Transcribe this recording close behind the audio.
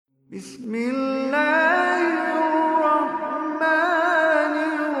بسم الله الرحمن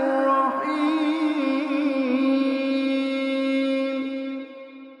الرحيم.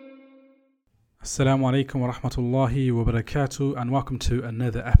 Assalamu alaikum wa rahmatullahi wa barakatuh, and welcome to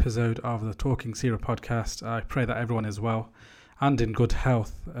another episode of the Talking Seerah podcast. I pray that everyone is well and in good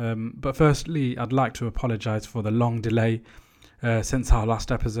health. But firstly, I'd like to apologize for the long delay since our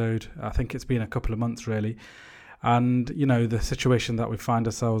last episode. I think it's been a couple of months really. And, you know, the situation that we find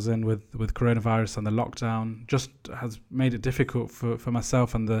ourselves in with coronavirus and the lockdown just has made it difficult for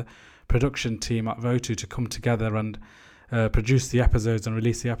myself and the production team at Votu to come together and produce the episodes and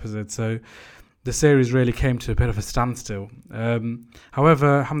release the episodes. So the series really came to a bit of a standstill.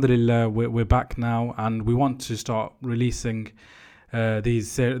 However, alhamdulillah, we're back now, and we want to start releasing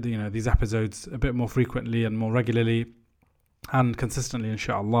these episodes a bit more frequently and more regularly and consistently,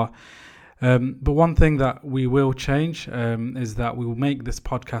 inshallah. But one thing that we will change is that we will make this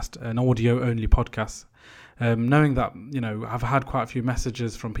podcast an audio-only podcast. Knowing that, you know, I've had quite a few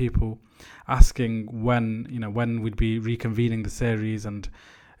messages from people asking when we'd be reconvening the series, and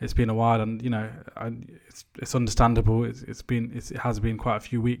it's been a while, and you know, it's understandable. It has been quite a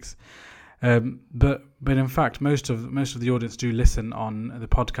few weeks. But in fact, most of the audience do listen on the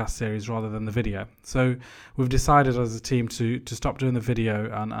podcast series rather than the video. So we've decided as a team to stop doing the video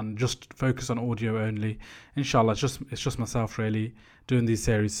and just focus on audio only. Inshallah, it's just myself really doing these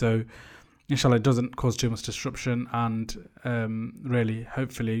series. So inshallah, it doesn't cause too much disruption, and really,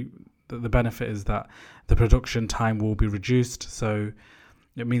 hopefully, the benefit is that the production time will be reduced. So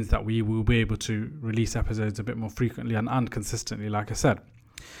it means that we will be able to release episodes a bit more frequently and consistently, like I said.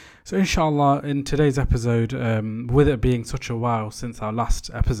 So inshallah, in today's episode, with it being such a while since our last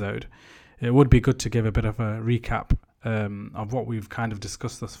episode, it would be good to give a bit of a recap of what we've kind of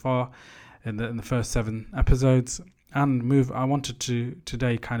discussed thus far in the first 7 episodes, and I wanted to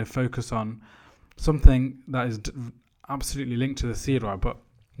today kind of focus on something that is absolutely linked to the seerah, but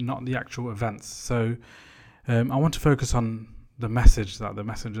not the actual events. So I want to focus on the message that the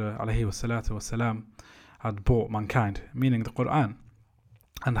Messenger alayhi wassalatu wassalam had brought mankind, meaning the Quran,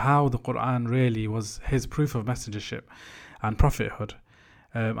 and how the Quran really was his proof of messengership and prophethood,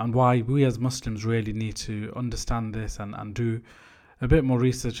 and why we as Muslims really need to understand this and do a bit more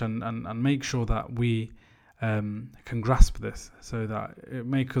research and make sure that we can grasp this, so that it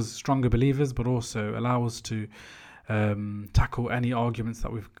makes us stronger believers, but also allow us to tackle any arguments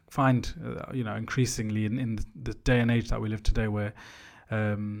that we find increasingly in the day and age that we live today, where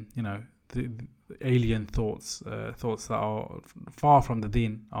the alien thoughts that are far from the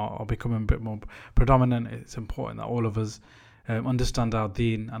deen are becoming a bit more predominant. It's important that all of us understand our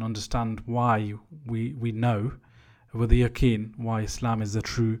deen and understand why we know with the yaqeen why Islam is the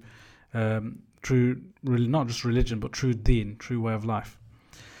true not just religion, but true deen, true way of life.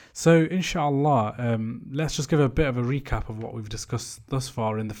 So inshallah, let's just give a bit of a recap of what we've discussed thus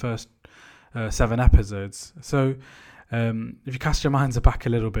far in the first 7 episodes. So if you cast your minds back a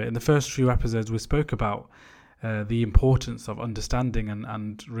little bit, in the first few episodes we spoke about the importance of understanding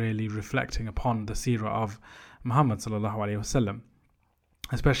and really reflecting upon the seerah of Muhammad sallallahu alaihi wasallam,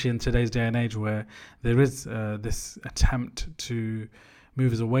 especially in today's day and age where there is this attempt to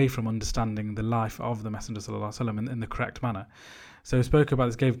move us away from understanding the life of the Messenger sallallahu alaihi wasallam in the correct manner. So we spoke about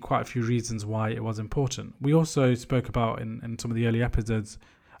this, gave quite a few reasons why it was important. We also spoke about in some of the early episodes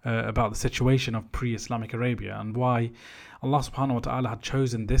about the situation of pre-Islamic Arabia and why Allah subhanahu wa ta'ala had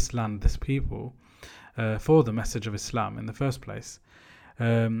chosen this land, this people, for the message of Islam in the first place.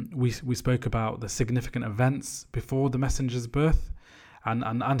 We spoke about the significant events before the messenger's birth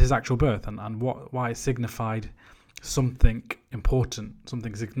and his actual birth, and why it signified something important,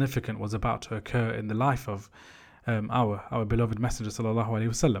 something significant was about to occur in the life of our beloved Messenger sallallahu alaihi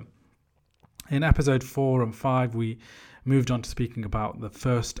wasallam. In episode 4 and 5, we moved on to speaking about the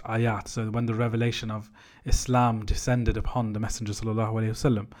first ayat, so when the revelation of Islam descended upon the Messenger sallallahu alaihi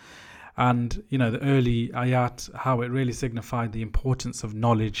wasallam, and you know, the early ayat, how it really signified the importance of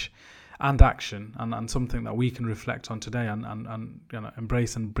knowledge and action, and something that we can reflect on today and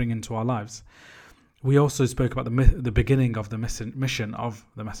embrace and bring into our lives. We also spoke about the beginning of the mission of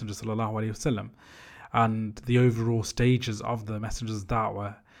the Messenger sallallahu alaihi wasallam, and the overall stages of the Messenger's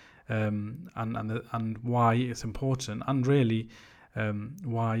da'wah, and why it's important, and really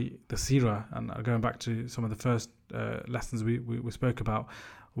why the seerah, and going back to some of the first lessons we spoke about,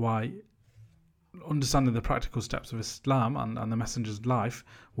 why understanding the practical steps of Islam and the Messenger's life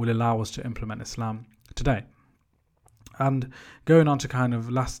will allow us to implement Islam today. And going on to kind of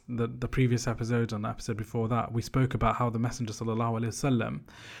the previous episode and the episode before that, we spoke about how the Messenger sallallahu alaihi wasallam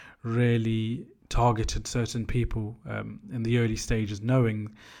really targeted certain people in the early stages,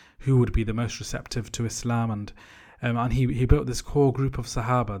 knowing who would be the most receptive to Islam, and he built this core group of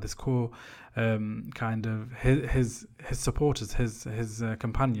Sahaba, this core kind of his supporters, his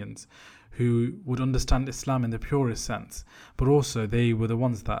companions, who would understand Islam in the purest sense, but also they were the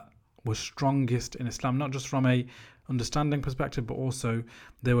ones that were strongest in Islam, not just from a understanding perspective, but also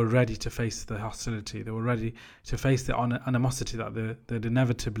they were ready to face the hostility. They were ready to face the animosity that they'd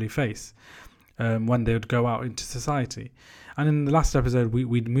inevitably face when they would go out into society. And in the last episode,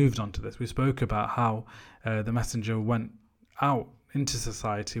 we'd moved on to this. We spoke about how the messenger went out into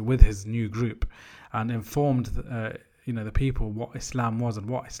society with his new group and informed the people what Islam was and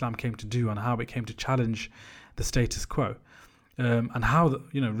what Islam came to do and how it came to challenge the status quo, and how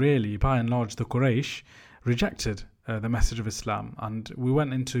really by and large the Quraysh rejected the message of Islam. And we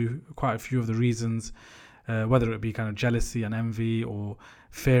went into quite a few of the reasons, whether it be kind of jealousy and envy, or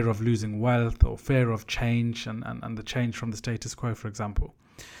fear of losing wealth, or fear of change and the change from the status quo, for example.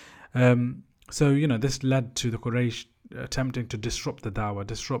 So this led to the Quraysh attempting to disrupt the dawah,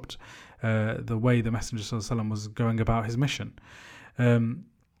 disrupt the way the Messenger ﷺ was going about his mission. And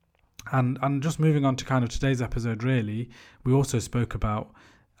just moving on to kind of today's episode, really, we also spoke about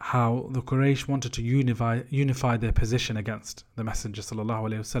how the Quraysh wanted to unify their position against the Messenger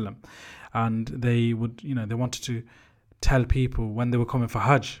ﷺ, and they wanted to tell people when they were coming for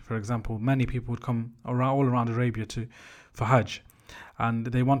Hajj, for example. Many people would come all around Arabia for Hajj, and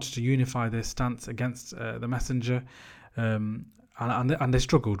they wanted to unify their stance against the Messenger, and they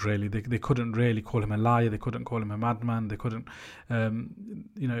struggled, really. They couldn't really call him a liar, they couldn't call him a madman, they couldn't,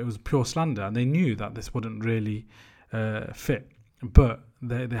 it was pure slander, and they knew that this wouldn't really fit, but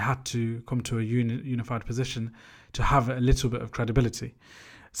they had to come to a unified position to have a little bit of credibility.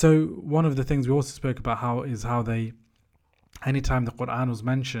 So one of the things we also spoke about how they, anytime the Quran was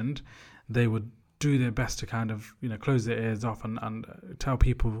mentioned, they would do their best to kind of close their ears off and tell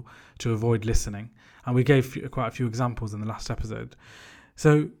people to avoid listening. And we gave quite a few examples in the last episode.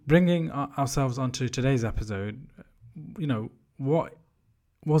 So bringing ourselves onto today's episode, what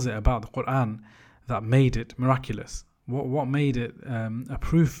was it about the Quran that made it miraculous? What made it a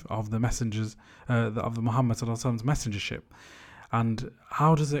proof of the messengers of the Muhammad ﷺ's messengership? And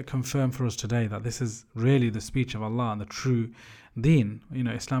how does it confirm for us today that this is really the speech of Allah and the true deen?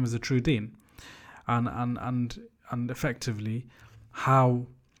 Islam is the true deen. And effectively how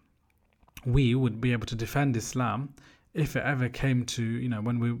we would be able to defend Islam if it ever came to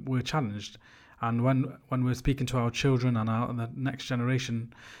when we were challenged, and when we're speaking to our children and the next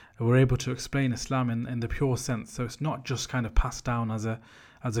generation, we're able to explain Islam in the pure sense. So it's not just kind of passed down as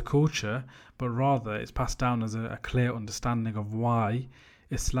a culture, but rather it's passed down as a clear understanding of why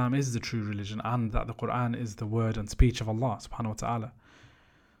Islam is the true religion, and that the Quran is the word and speech of Allah subhanahu wa ta'ala.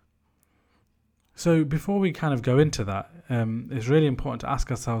 So before we kind of go into that, it's really important to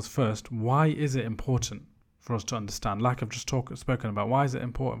ask ourselves first, why is it important for us to understand? Like I've just spoken about, why is it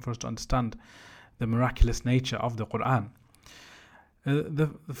important for us to understand the miraculous nature of the Quran? The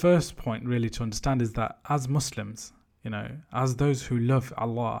first point really to understand is that as Muslims, as those who love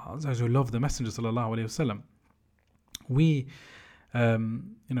Allah, as those who love the Messenger sallallahu alaihi wasallam, we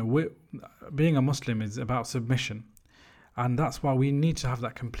being a Muslim is about submission. And that's why we need to have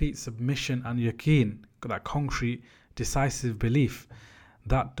that complete submission and yaqeen, that concrete, decisive belief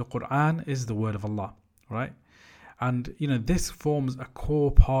that the Quran is the word of Allah, right? And, this forms a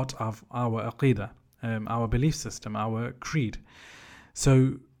core part of our aqidah, our belief system, our creed.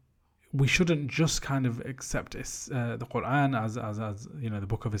 So we shouldn't just kind of accept the Quran as the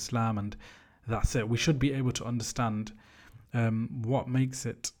book of Islam and that's it. We should be able to understand what makes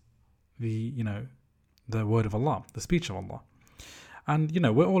it the word of Allah, the speech of Allah. And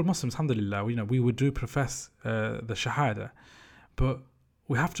we're all Muslims, alhamdulillah. We would do profess the shahada, but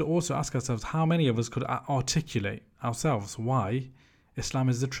we have to also ask ourselves, how many of us could articulate ourselves why Islam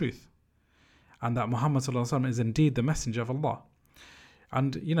is the truth, and that Muhammad sallallahu alaihi wasallam is indeed the messenger of Allah.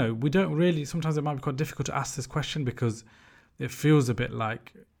 And we don't really, sometimes it might be quite difficult to ask this question because it feels a bit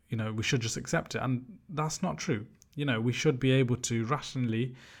like we should just accept it, and that's not true. We should be able to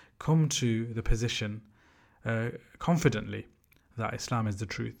rationally come to the position confidently that Islam is the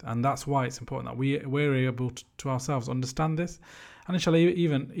truth. And that's why it's important that we're able to ourselves understand this, and inshallah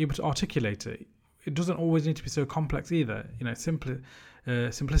even able to articulate it. It doesn't always need to be so complex either.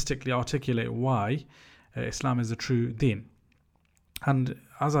 Simplistically articulate why Islam is the true deen. And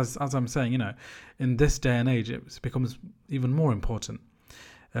as I'm saying, in this day and age, it becomes even more important.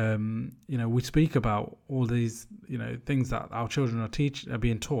 We speak about all these things that our children are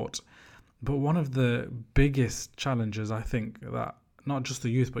being taught. But one of the biggest challenges, I think, that not just the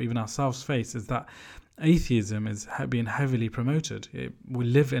youth but even ourselves face is that atheism is being heavily promoted. We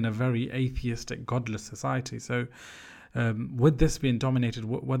live in a very atheistic, godless society. So with this being dominated,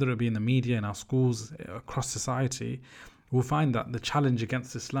 whether it be in the media, in our schools, across society, we'll find that the challenge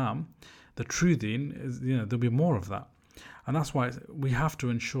against Islam, the true deen, is, there'll be more of that. And that's why we have to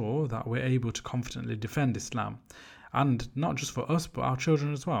ensure that we're able to confidently defend Islam. And not just for us, but our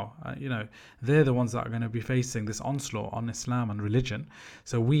children as well. They're the ones that are going to be facing this onslaught on Islam and religion.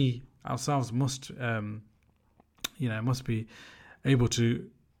 So we ourselves must be able to,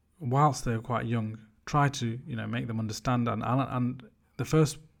 whilst they're quite young, try to, make them understand. And the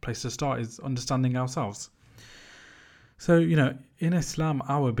first place to start is understanding ourselves. So, in Islam,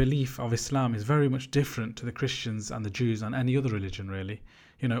 our belief of Islam is very much different to the Christians and the Jews and any other religion, really.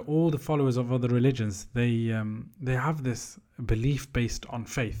 All the followers of other religions, they have this belief based on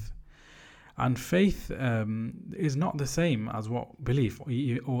faith. And faith is not the same as what belief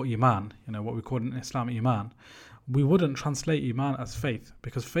or iman, what we call in Islam iman. We wouldn't translate iman as faith,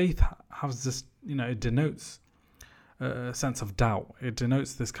 because faith has this, it denotes a sense of doubt. It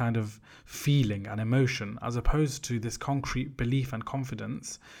denotes this kind of feeling and emotion, as opposed to this concrete belief and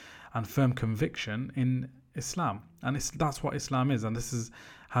confidence and firm conviction in Islam. And that's what Islam is, and this is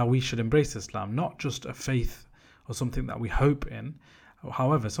how we should embrace Islam, not just a faith or something that we hope in,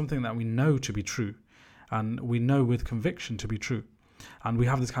 however, something that we know to be true, and we know with conviction to be true, and we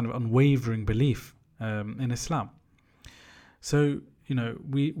have this kind of unwavering belief in Islam. So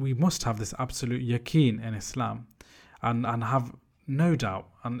we must have this absolute yaqeen in Islam, and have no doubt.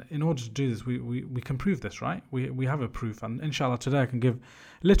 And in order to do this, we can prove this, right? We have a proof, and inshallah today I can give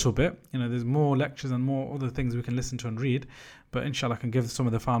a little bit. There's more lectures and more other things we can listen to and read, but inshallah I can give some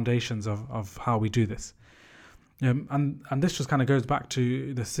of the foundations of how we do this. And this just kind of goes back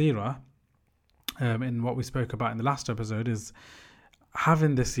to the seerah in what we spoke about in the last episode, is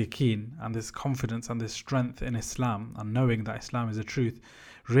having this yaqeen and this confidence and this strength in Islam, and knowing that Islam is the truth,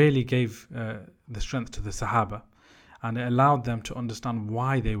 really gave the strength to the Sahaba. And it allowed them to understand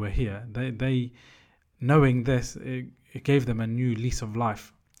why they were here. They knowing this, it gave them a new lease of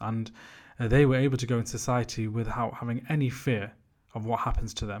life. And they were able to go in society without having any fear of what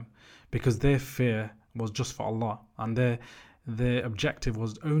happens to them, because their fear was just for Allah. And their objective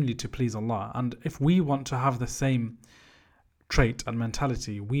was only to please Allah. And if we want to have the same trait and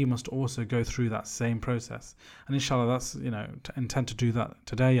mentality, we must also go through that same process. And inshallah, that's, intend to do that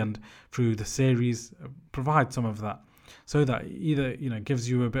today, and through the series, provide some of that, so that either gives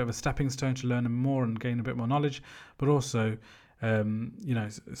you a bit of a stepping stone to learn more and gain a bit more knowledge, but also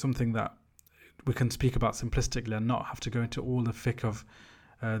something that we can speak about simplistically and not have to go into all the fiqh of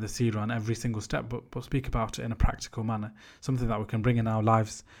the seerah and every single step, but speak about it in a practical manner, something that we can bring in our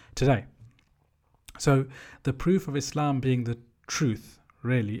lives today. So the proof of Islam being the truth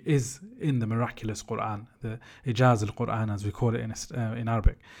really is in the miraculous Quran, the Ijaz al-Quran as we call it in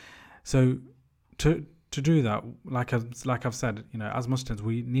Arabic. So to do that, like I've said, as Muslims,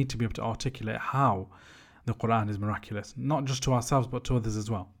 we need to be able to articulate how the Quran is miraculous, not just to ourselves but to others as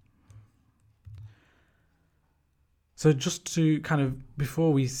well. So just to kind of,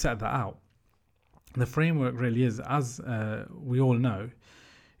 before we set that out, the framework really is, as we all know,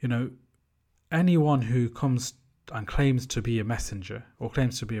 anyone who comes and claims to be a messenger or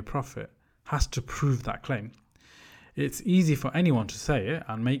claims to be a prophet has to prove that claim. It's easy for anyone to say it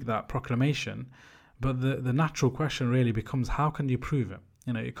and make that proclamation, but the natural question really becomes, how can you prove it?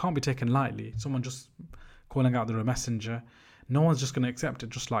 It can't be taken lightly. Someone just calling out they're a messenger, no one's just going to accept it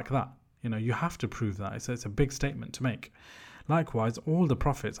just like that. You have to prove that. It's a big statement to make. Likewise, all the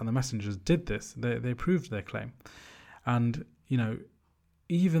prophets and the messengers did this. They proved their claim. And,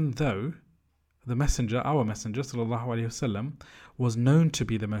 even though the messenger, our messenger, sallallahu alaihi wasallam, was known to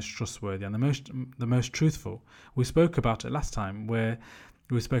be the most trustworthy and the most truthful. We spoke about it last time, where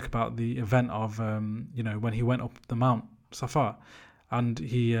we spoke about the event of when he went up the Mount Safa, and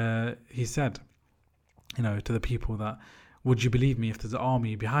he said, to the people that, would you believe me if there's an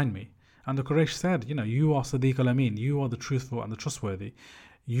army behind me? And the Quraysh said, you are Sadiq al-Amin, you are the truthful and the trustworthy.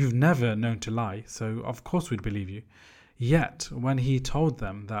 You've never known to lie, so of course we'd believe you. Yet when he told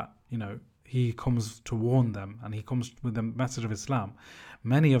them that, he comes to warn them and he comes with the message of Islam,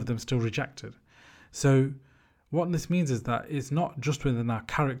 many of them still rejected. So what this means is that it's not just within our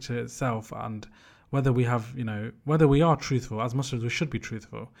character itself, and whether we have, whether we are truthful, as Muslims we should be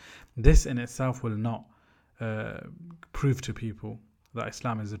truthful. This in itself will not prove to people that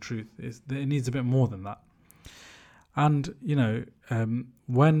Islam is the truth. It needs a bit more than that. And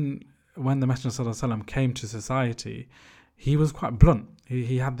when the Messenger ﷺ came to society, he was quite blunt.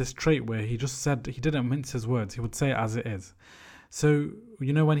 He had this trait where he just said, he didn't mince his words. He would say it as it is. So,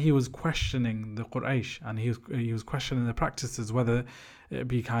 when he was questioning the Quraysh and he was questioning the practices, whether it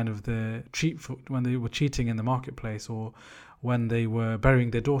be kind of the when they were cheating in the marketplace or when they were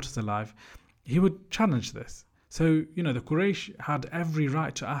burying their daughters alive, he would challenge this. So, the Quraysh had every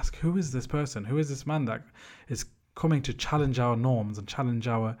right to ask, who is this person? Who is this man that is coming to challenge our norms and challenge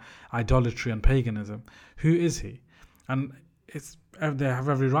our idolatry and paganism? Who is he? And they have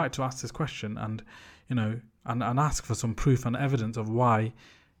every right to ask this question and ask for some proof and evidence of why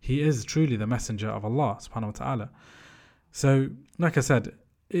he is truly the messenger of Allah subhanahu wa ta'ala. So, like I said,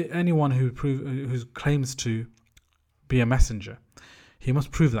 anyone who claims to be a messenger, he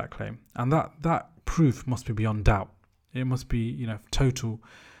must prove that claim, and that proof must be beyond doubt. It must be total,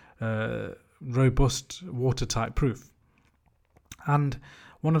 robust, watertight proof. And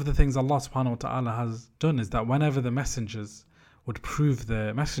one of the things Allah subhanahu wa ta'ala has done is that whenever the messengers would prove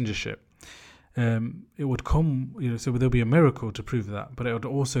their messengership, it would come, so there'll be a miracle to prove that, but it would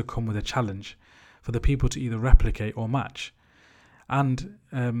also come with a challenge for the people to either replicate or match. And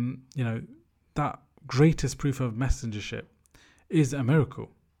that greatest proof of messengership is a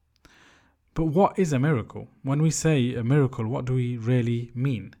miracle. But what is a miracle? When we say a miracle, what do we really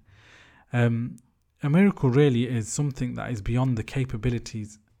mean? A miracle really is something that is beyond the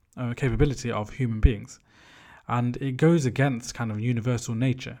capability of human beings, and it goes against kind of universal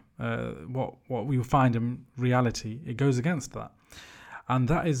nature. What we find in reality, it goes against that, and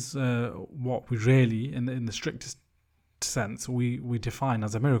that is what we really, in the strictest sense, we define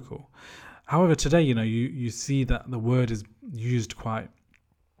as a miracle. However, today, you see that the word is used quite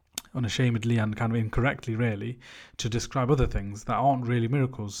unashamedly and kind of incorrectly, really, to describe other things that aren't really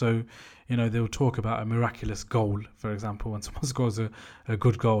miracles. So, they'll talk about a miraculous goal, for example, when someone scores a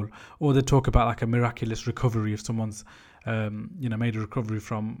good goal, or they talk about like a miraculous recovery if someone's made a recovery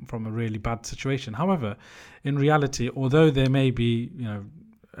from a really bad situation. However, in reality, although there may be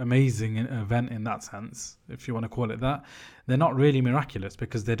amazing event in that sense, if you want to call it that, they're not really miraculous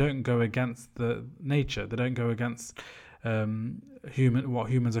because they don't go against the nature. They don't go against what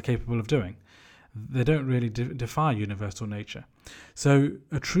humans are capable of doing. They don't really defy universal nature. So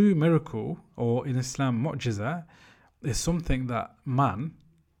a true miracle, or in Islam, mu'jiza, is something that man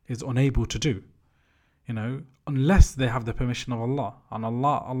is unable to do, unless they have the permission of Allah, and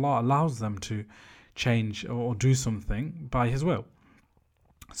Allah allows them to change or do something by His will.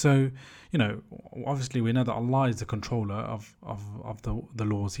 So, obviously we know that Allah is the controller of the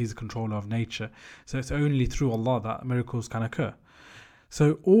laws. He's the controller of nature. So it's only through Allah that miracles can occur.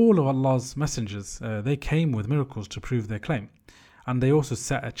 So all of Allah's messengers, they came with miracles to prove their claim. And they also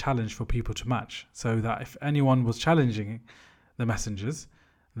set a challenge for people to match, so that if anyone was challenging the messengers,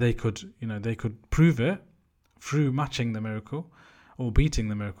 they could prove it through matching the miracle or beating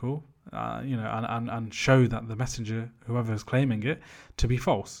the miracle, and show that the messenger, whoever is claiming it, to be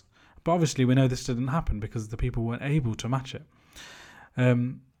false. But obviously we know this didn't happen because the people weren't able to match it.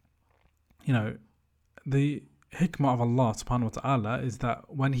 The hikmah of Allah subhanahu wa ta'ala is that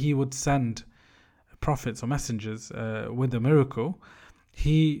when He would send prophets or messengers with a miracle,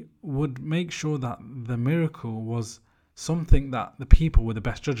 He would make sure that the miracle was something that the people were the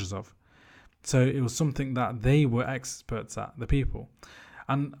best judges of. So it was something that they were experts at, the people.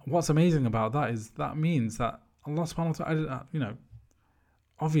 And what's amazing about that is that means that Allah subhanahu wa ta'ala,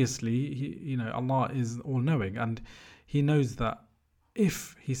 obviously, Allah is all-knowing, and He knows that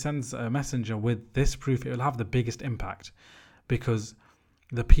if He sends a messenger with this proof, it will have the biggest impact because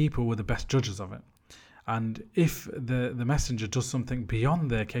the people were the best judges of it. And if the messenger does something beyond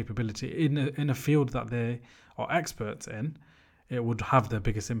their capability in a field that they are experts in, it would have the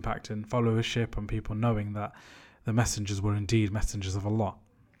biggest impact in followership and people knowing that the messengers were indeed messengers of Allah.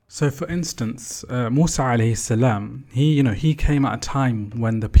 So, for instance, Musa alayhi salam, he came at a time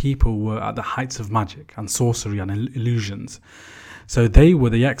when the people were at the heights of magic and sorcery and illusions. So they were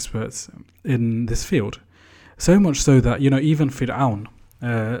the experts in this field. So much so that even Fir'aun,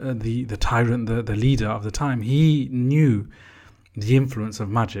 the tyrant, the leader of the time, he knew the influence of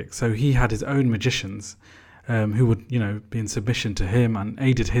magic. So he had his own magicians who would be in submission to him and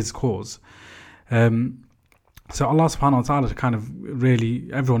aided his cause. So Allah subhanahu wa ta'ala kind of really,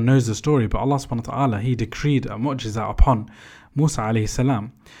 everyone knows the story, but Allah subhanahu wa ta'ala, He decreed a mu'jiza upon Musa alayhi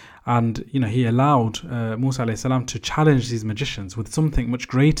salam. And, He allowed Musa alayhi salam to challenge these magicians with something much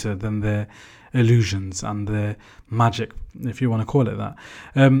greater than their illusions and their magic, if you want to call it that.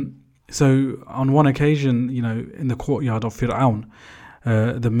 So on one occasion, in the courtyard of Fir'aun,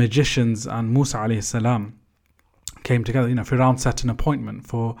 the magicians and Musa alayhi salam came together. Firaun set an appointment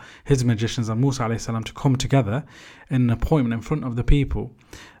for his magicians and Musa alayhi salam to come together in an appointment in front of the people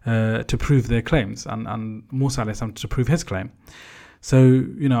to prove their claims, and Musa alayhi salam to prove his claim. So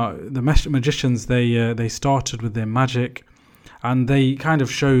the magicians, they started with their magic, and they kind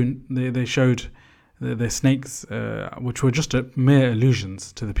of showed their snakes, which were just mere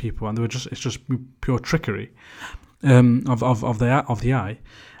illusions to the people, and it's just pure trickery of the eye.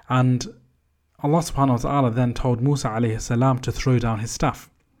 And Allah subhanahu wa ta'ala then told Musa alayhi salam to throw down his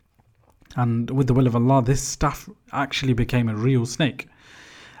staff. And with the will of Allah, this staff actually became a real snake.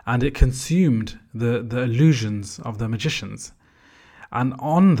 And it consumed the illusions of the magicians. And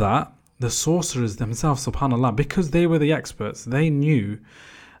on that, the sorcerers themselves, subhanAllah, because they were the experts, they knew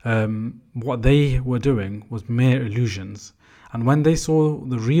what they were doing was mere illusions. And when they saw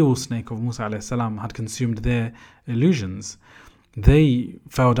the real snake of Musa alayhi salam had consumed their illusions, they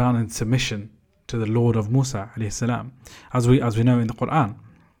fell down in submission to the Lord of Musa alayhi salam, as we know in the Quran.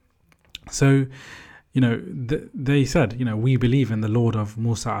 So, they said, we believe in the Lord of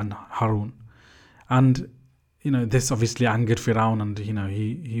Musa and Harun. And, this obviously angered Firaun, and,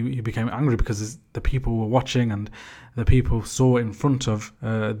 he became angry because the people were watching, and the people saw in front of,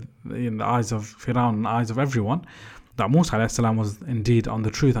 in the eyes of Firaun and the eyes of everyone, that Musa alayhi salam was indeed on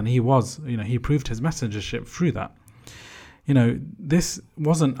the truth, and he proved his messengership through that. This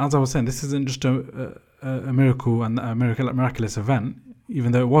wasn't, as I was saying, this isn't just a miracle and a miraculous event,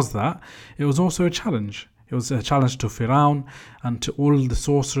 even though it was that. It was also a challenge. It was a challenge to Firaun and to all the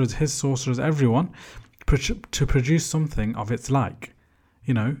sorcerers, his sorcerers, everyone, to produce something of its like.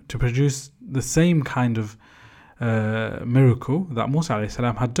 To produce the same kind of miracle that Musa alayhi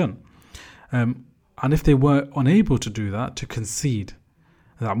salam had done. And if they were unable to do that, to concede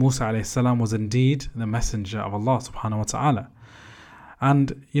that Musa alayhi salam was indeed the messenger of Allah subhanahu wa ta'ala.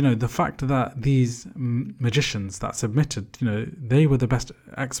 And, the fact that these magicians that submitted, they were the best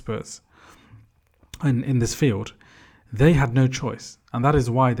experts in this field, they had no choice. And that is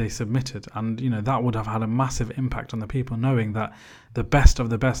why they submitted. And, that would have had a massive impact on the people, knowing that the best of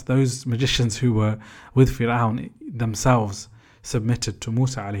the best, those magicians who were with Fir'aun themselves, submitted to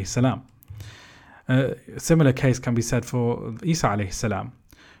Musa alayhi salam. A similar case can be said for Isa alayhi salam,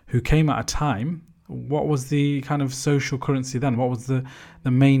 who came at a time. What was the kind of social currency then? What was the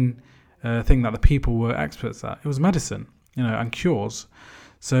main thing that the people were experts at? It was medicine, and cures.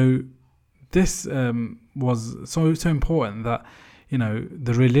 So this was so important that,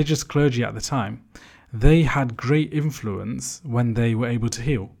 the religious clergy at the time, they had great influence when they were able to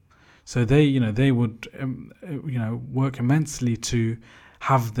heal. So they would, work immensely to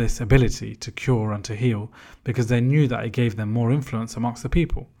have this ability to cure and to heal, because they knew that it gave them more influence amongst the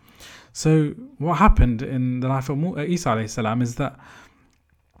people. So what happened in the life of Isa alayhi salam is that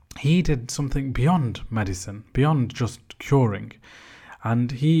he did something beyond medicine, beyond just curing,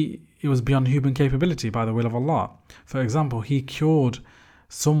 and it was beyond human capability by the will of Allah. For example, he cured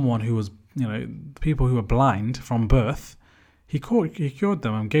someone who was, people who were blind from birth. He cured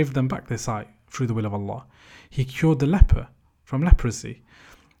them and gave them back their sight through the will of Allah. He cured the leper from leprosy,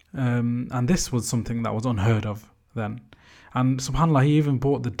 and this was something that was unheard of then. And subhanAllah, he even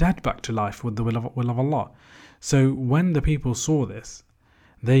brought the dead back to life with the will of Allah. So when the people saw this,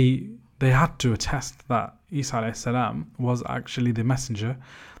 they had to attest that Isa alayhi salam was actually the messenger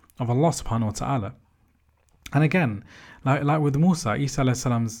of Allah subhanahu wa ta'ala. And again, like with Musa, Isa alayhi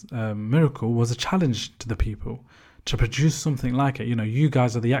salam's miracle was a challenge to the people to produce something like it. You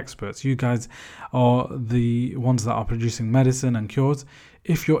guys are the experts. You guys are the ones that are producing medicine and cures.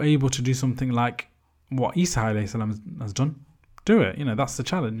 If you're able to do something like what Isa alayhi salam has done, do it. That's the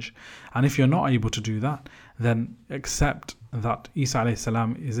challenge. And if you're not able to do that, then accept that Isa alayhi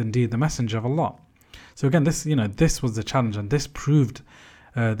salam is indeed the messenger of Allah. So again, this was the challenge, and this proved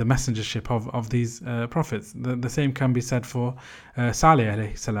the messengership of these prophets. The same can be said for Salih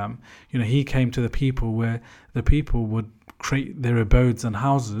alayhi salam. He came to the people where the people would create their abodes and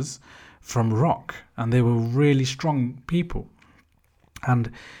houses from rock, and they were really strong people.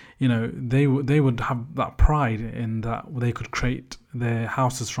 And they would have that pride in that they could create their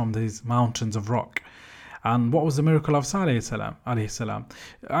houses from these mountains of rock. And what was the miracle of Salih alayhi salam?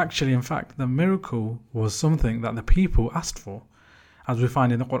 Actually, in fact, the miracle was something that the people asked for, as we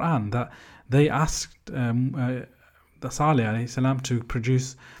find in the Quran, that they asked the Salih alayhi salam to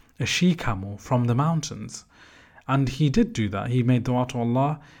produce a she-camel from the mountains. And he did do that. He made dua to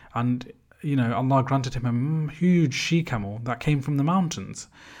Allah, and Allah granted him a huge she-camel that came from the mountains.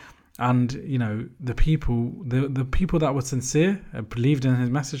 And the people that were sincere believed in his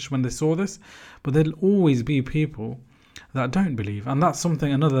message when they saw this, but there'll always be people that don't believe. And that's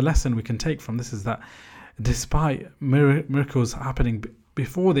another lesson we can take from this, is that despite miracles happening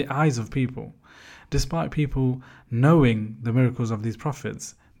before the eyes of people, despite people knowing the miracles of these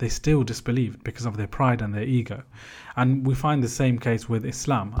prophets, they still disbelieved because of their pride and their ego. And we find the same case with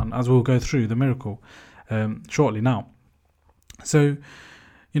Islam, and as we'll go through the miracle shortly now. So,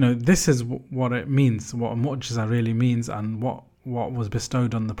 this is what it means, what a mu'jiza really means, and what was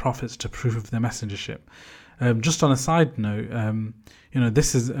bestowed on the prophets to prove their messengership. Just on a side note,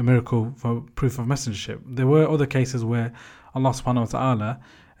 this is a miracle for proof of messengership. There were other cases where Allah subhanahu wa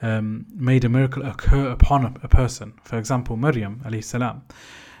ta'ala made a miracle occur upon a person. For example, Maryam alayhi salam.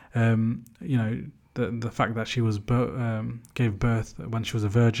 The fact that she was gave birth when she was a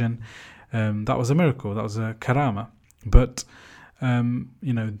virgin, that was a miracle. That was a karama. But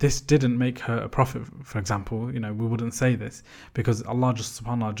this didn't make her a prophet. For example, we wouldn't say this because Allah just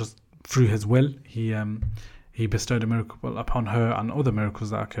through His will, He bestowed a miracle upon her and other miracles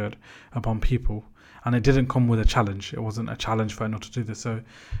that occurred upon people. And it didn't come with a challenge. It wasn't a challenge for her not to do this. So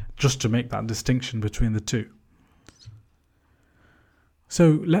just to make that distinction between the two.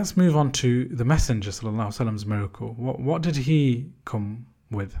 So let's move on to the Messenger sallallahu alaihi wasallam's miracle. What did he come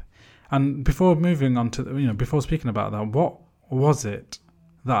with? And before moving on to, before speaking about that, what was it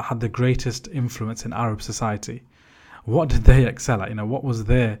that had the greatest influence in Arab society? What did they excel at? What was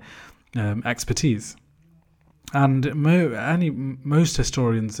their expertise? And most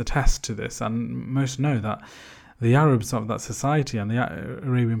historians attest to this, and most know that the Arabs of that society and the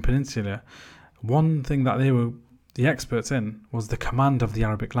Arabian Peninsula, one thing that they were the experts in was the command of the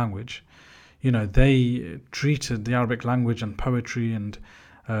Arabic language. They treated the Arabic language and poetry and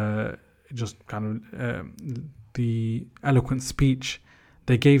just kind of the eloquent speech,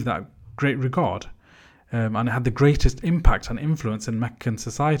 they gave that great regard. And it had the greatest impact and influence in Meccan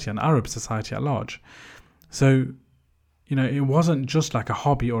society and Arab society at large. So, it wasn't just like a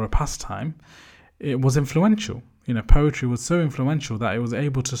hobby or a pastime. It was influential. Poetry was so influential that it was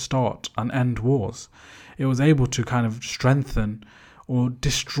able to start and end wars. It was able to kind of strengthen or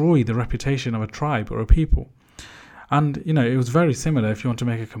destroy the reputation of a tribe or a people. And, it was very similar, if you want to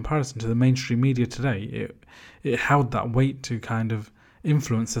make a comparison, to the mainstream media today. It held that weight to kind of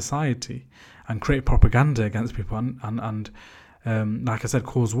influence society and create propaganda against people and like I said,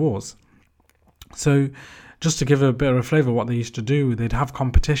 cause wars. So just to give a bit of a flavour of what they used to do, they'd have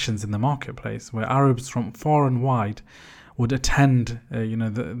competitions in the marketplace where Arabs from far and wide would attend,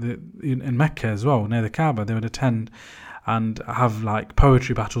 in Mecca as well, near the Kaaba, they would attend and have like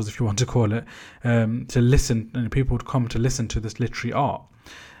poetry battles, if you want to call it, to listen, and people would come to listen to this literary art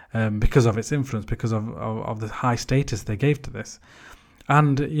because of its influence, because of the high status they gave to this.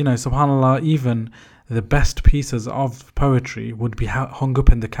 And, subhanAllah, even the best pieces of poetry would be hung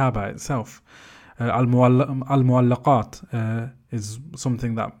up in the Kaaba itself. Al-Mu'allaqat is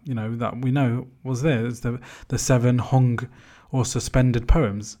something that that we know was there. It's the 7 hung or suspended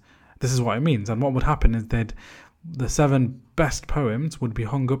poems. This is what it means. And what would happen is the 7 best poems would be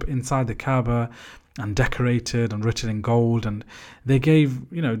hung up inside the Kaaba and decorated and written in gold. And they gave,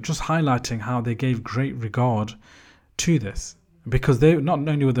 just highlighting how they gave great regard to this, because they not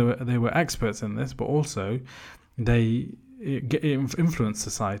only were they were experts in this, but also it influenced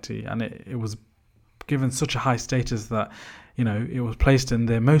society, and it was given such a high status that it was placed in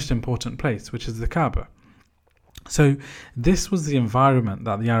their most important place, which is the Kaaba. So this was the environment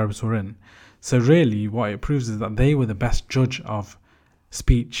that the Arabs were in. So really what it proves is that they were the best judge of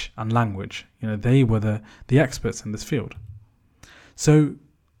speech and language. They were the experts in this field. So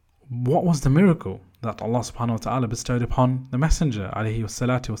what was the miracle that Allah subhanahu wa ta'ala bestowed upon the Messenger alayhi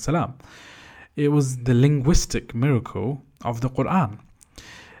wassalatu wassalam? It was the linguistic miracle of the Quran,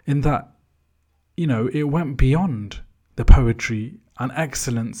 in that it went beyond the poetry and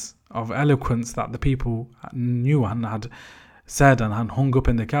excellence of eloquence that the people knew and had said and had hung up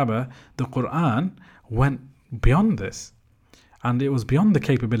in the Kaaba. The Quran went beyond this, and it was beyond the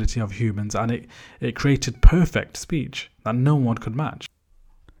capability of humans, and it created perfect speech that no one could match.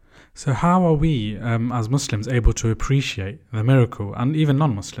 So how are we as Muslims able to appreciate the miracle, and even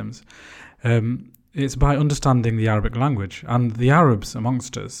non-Muslims? It's by understanding the Arabic language, and the Arabs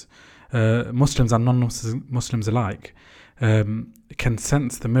amongst us, Muslims and non-Muslims alike, can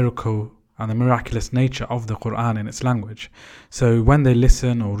sense the miracle and the miraculous nature of the Quran in its language. So when they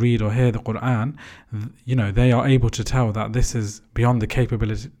listen or read or hear the Quran, they are able to tell that this is beyond the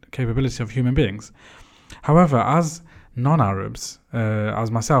capability of human beings. However, as non-Arabs,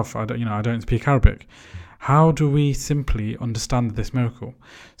 as myself, I don't speak Arabic. How do we simply understand this miracle?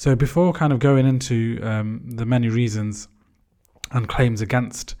 So before kind of going into the many reasons and claims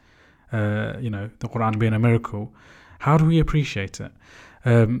against the Quran being a miracle, how do we appreciate it?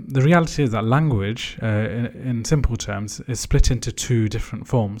 The reality is that language, in simple terms, is split into two different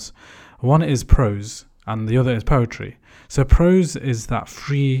forms. One is prose and the other is poetry. So prose is that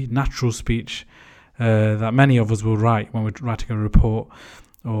free, natural speech that many of us will write when we're writing a report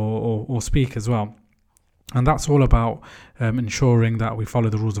or speak as well. And that's all about ensuring that we follow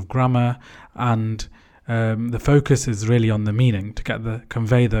the rules of grammar, and the focus is really on the meaning to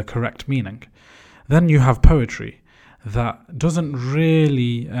convey the correct meaning. Then you have poetry that doesn't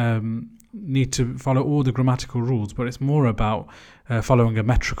really need to follow all the grammatical rules, but it's more about following a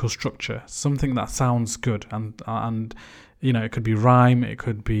metrical structure, something that sounds good, and it could be rhyme, it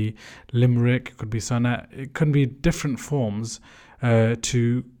could be limerick, it could be sonnet, it could be different forms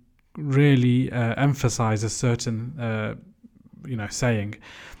to really emphasize a certain saying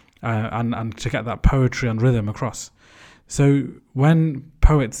and to get that poetry and rhythm across. So when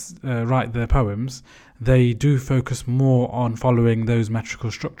poets write their poems, they do focus more on following those metrical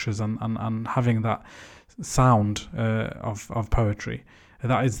structures and having that sound of poetry.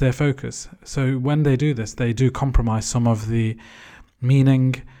 That is their focus. So when they do this, they do compromise some of the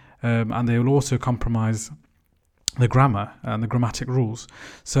meaning, and they will also compromise the grammar and the grammatic rules.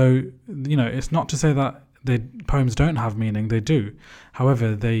 So, it's not to say that the poems don't have meaning, they do.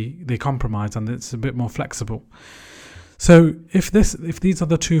 However, they compromise, and it's a bit more flexible. So if these are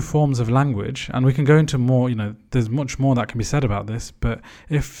the two forms of language, and we can go into more, there's much more that can be said about this, but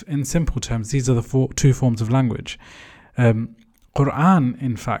if in simple terms, these are the two forms of language, Quran,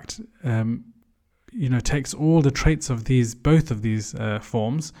 in fact, takes all the traits of both of these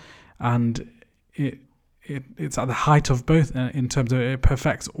forms, and it's at the height of both in terms of it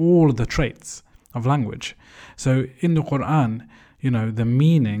perfects all the traits of language. So in the Quran, the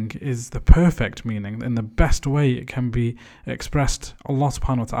meaning is the perfect meaning in the best way it can be expressed. Allah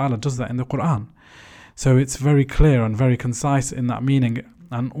subhanahu wa ta'ala does that in the Quran. So it's very clear and very concise in that meaning,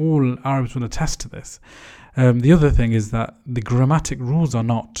 and all Arabs will attest to this. The other thing is that the grammatic rules are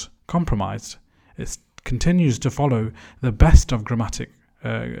not compromised. It continues to follow the best of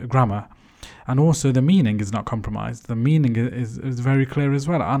grammar. And also the meaning is not compromised. The meaning is very clear as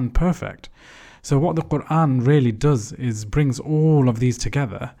well and perfect. So what the Quran really does is brings all of these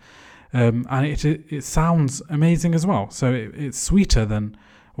together, and it sounds amazing as well. So it's sweeter than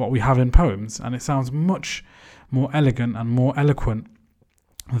what we have in poems, and it sounds much more elegant and more eloquent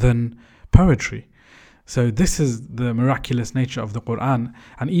than poetry. So this is the miraculous nature of the Quran.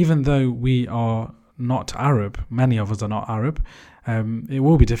 And even though we are not Arab, many of us are not Arab, it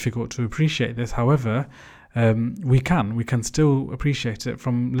will be difficult to appreciate this. However, we can still appreciate it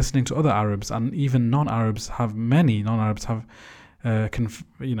from listening to other Arabs, and even many non-Arabs have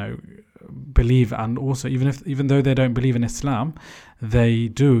believe, and also even though they don't believe in Islam, they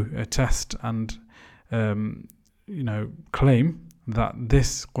do attest and claim that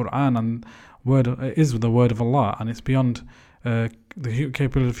this Quran and word is the word of Allah, and it's beyond the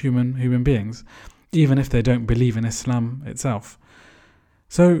capability of human beings, even if they don't believe in Islam itself.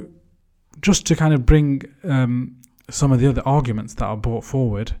 So just to kind of bring some of the other arguments that are brought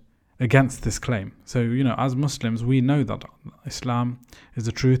forward against this claim. So, as Muslims, we know that Islam is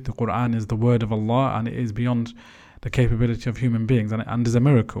the truth, the Quran is the word of Allah, and it is beyond the capability of human beings, and is a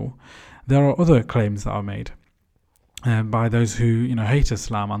miracle. There are other claims that are made by those who hate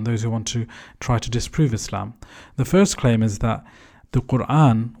Islam and those who want to try to disprove Islam. The first claim is that the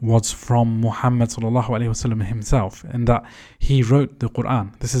Quran was from Muhammad sallallahu alaihi wasallam himself, and that he wrote the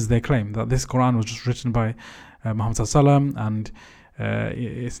Quran. This is their claim, that this Quran was just written by Muhammad sallallahu alaihi wasallam, and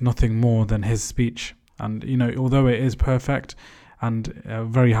it's nothing more than his speech. And although it is perfect and a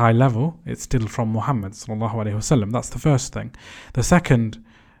very high level, it's still from Muhammad sallallahu alaihi wasallam. That's the first thing. The second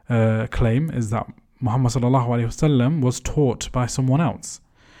claim is that Muhammad sallallahu alaihi wasallam was taught by someone else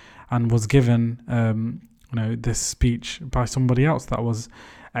and was given this speech by somebody else that was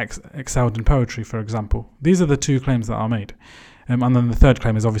excelled in poetry, for example. These are the two claims that are made. And then the third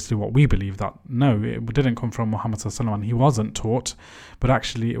claim is obviously what we believe, that no, it didn't come from Muhammad sallallahu alaihi wasallam and he wasn't taught, but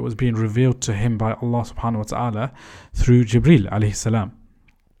actually it was being revealed to him by Allah subhanahu wa ta'ala through Jibreel alayhi salam.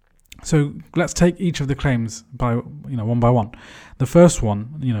 So let's take each of the claims by one by one. The first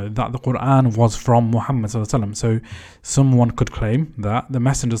one, that the Quran was from Muhammad sallallahu alaihi wasallam. So someone could claim that the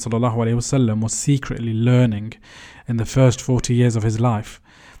Messenger sallallahu alaihi wasallam was secretly learning in the first 40 years of his life,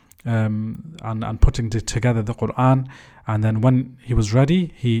 and putting together the Quran, and then when he was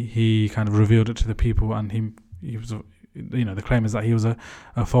ready, he kind of revealed it to the people, and he was the claim is that he was a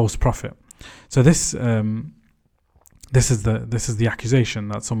false prophet. So this is the accusation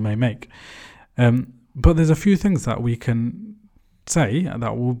that some may make, but there's a few things that we can say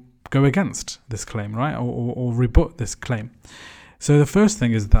that will go against this claim, right, or rebut this claim. So the first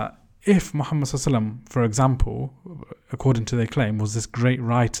thing is that if Muhammad ﷺ, for example, according to their claim, was this great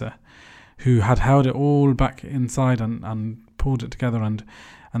writer who had held it all back inside and pulled it together and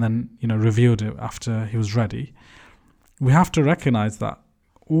then revealed it after he was ready, we have to recognize that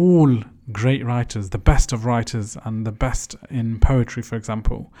all great writers, the best of writers and the best in poetry, for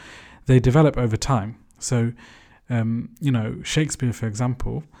example, they develop over time. So, Shakespeare, for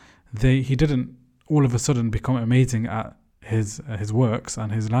example, he didn't all of a sudden become amazing at his works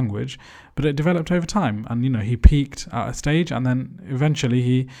and his language, but it developed over time. And he peaked at a stage, and then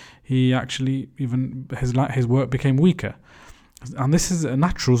eventually he actually even his work became weaker. And this is a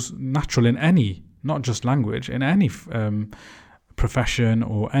natural in any, not just language, in any profession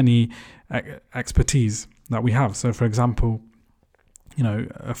or any expertise that we have. So, for example,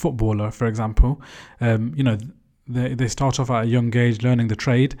 a footballer, for example, they start off at a young age learning the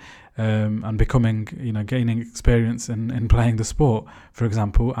trade and becoming, gaining experience in playing the sport, for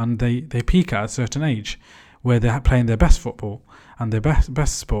example, and they peak at a certain age where they're playing their best football and their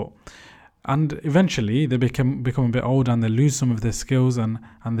best sport. And eventually they become a bit older and they lose some of their skills and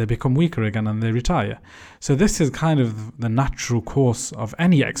they become weaker again and they retire. So this is kind of the natural course of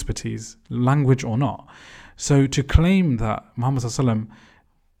any expertise, language or not. So to claim that Muhammad ﷺ,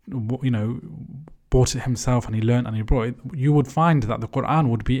 bought it himself and he learned and he brought it, you would find that the Quran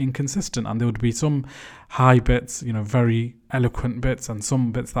would be inconsistent and there would be some high bits, very eloquent bits, and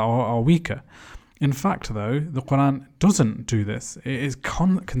some bits that are weaker. In fact, though, the Quran doesn't do this. It is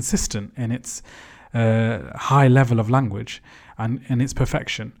consistent in its high level of language and in its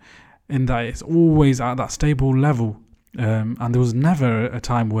perfection, in that it's always at that stable level. And there was never a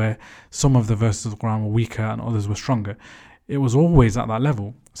time where some of the verses of the Quran were weaker and others were stronger. It was always at that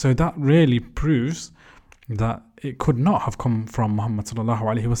level. So that really proves that it could not have come from Muhammad sallallahu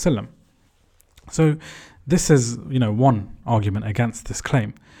alaihi wasallam. So this is, one argument against this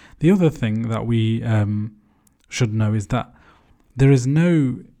claim. The other thing that we should know is that there is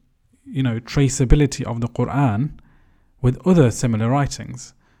no, traceability of the Quran with other similar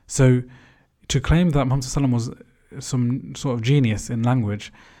writings. So to claim that Muhammad sallallahu alaihi wasallam was some sort of genius in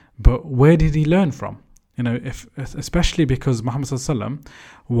language, but where did he learn from? Especially because Muhammad sallallahu alaihi wasallam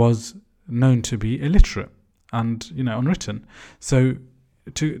was known to be illiterate and unwritten. So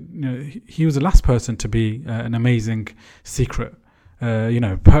he was the last person to be an amazing secret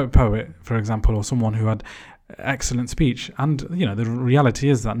poet, for example, or someone who had excellent speech. And the reality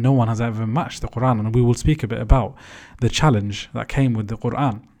is that no one has ever matched the Quran, and we will speak a bit about the challenge that came with the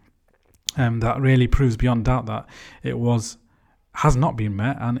Quran. That really proves beyond doubt that it has not been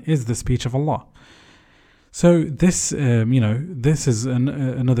met and is the speech of Allah. So this, this is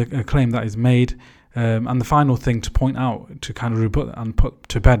another claim that is made. And the final thing to point out, to kind of rebut and put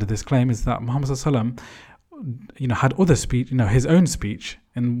to bed this claim, is that Muhammad sallallahu alaihi wasallam, had other speech, his own speech,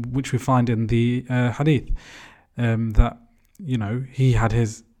 in which we find in the hadith, that he had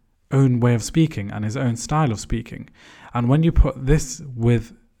his own way of speaking and his own style of speaking. And when you put this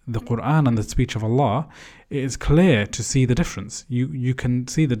with the Quran and the speech of Allah, it is clear to see the difference. You can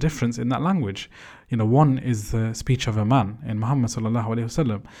see the difference in that language. One is the speech of a man in Muhammad sallallahu alaihi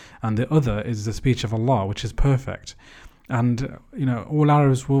wasallam, and the other is the speech of Allah, which is perfect. And all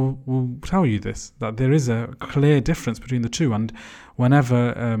Arabs will tell you this, that there is a clear difference between the two. And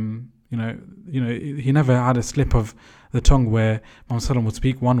whenever he never had a slip of the tongue where Muhammad sallallahu would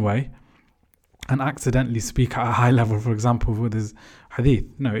speak one way and accidentally speak at a high level, for example, with his hadith.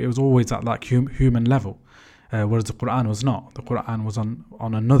 No, it was always at that human level, whereas the Quran was not. The Quran was on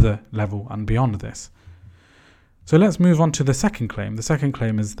another level and beyond this. So let's move on to the second claim. The second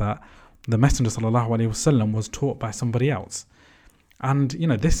claim is that the Messenger sallallahu alaihi wasallam was taught by somebody else. And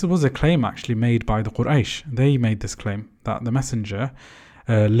this was a claim actually made by the Quraysh. They made this claim that the Messenger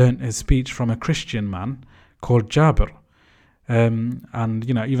learnt his speech from a Christian man called Jabir. And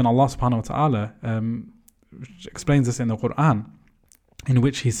even Allah subhanahu wa ta'ala explains this in the Quran, in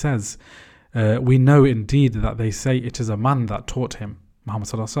which he says, we know indeed that they say it is a man that taught him, Muhammad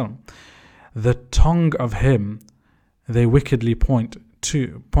sallallahu alaihi wasallam. The tongue of him they wickedly point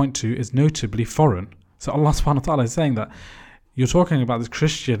to is notably foreign. So Allah subhanahu wa ta'ala is saying that you're talking about this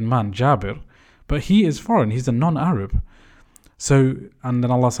Christian man Jabir, but he is foreign, he's a non-Arab. So, and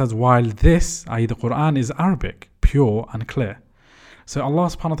then Allah says, while this, i.e. the Quran, is Arabic, pure and clear. So Allah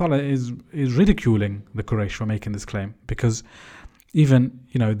subhanahu wa ta'ala is ridiculing the Quraysh for making this claim, because even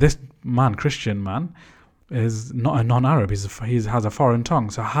this man, Christian man, is not a non-Arab. He has a foreign tongue.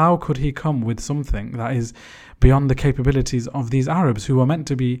 So how could he come with something that is beyond the capabilities of these Arabs, who are meant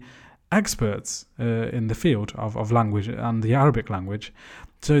to be experts in the field of language and the Arabic language?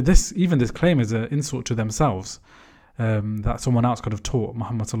 So this claim is an insult to themselves. that someone else could have taught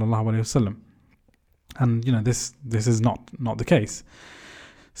Muhammad sallallahu alaihi wasallam. And this is not the case.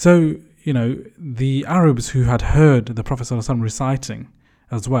 So the Arabs who had heard the Prophet sallallahu alaihi wasallam reciting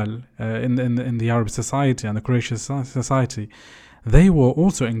as well in the Arab society and the Quraysh society, they were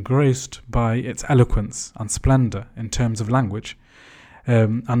also engrossed by its eloquence and splendor in terms of language.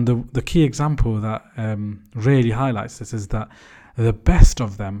 And the key example that really highlights this is that the best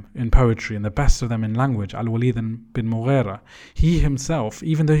of them in poetry and the best of them in language, Al-Walid bin Mughira, he himself,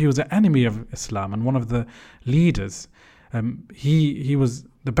 even though he was an enemy of Islam and one of the leaders, he was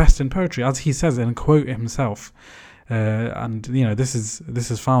the best in poetry, as he says in a quote himself. And this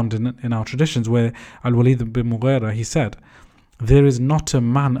is found in our traditions, where Al-Walid bin Mughira, he said, "There is not a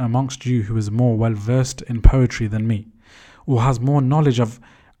man amongst you who is more well versed in poetry than me, or has more knowledge of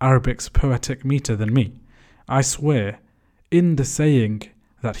Arabic's poetic meter than me. I swear, in the saying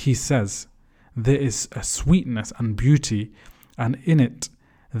that he says, there is a sweetness and beauty, and in it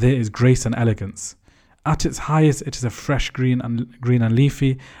there is grace and elegance. At its highest it is a fresh green and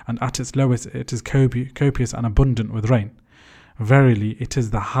leafy, and at its lowest it is copious and abundant with rain. Verily, it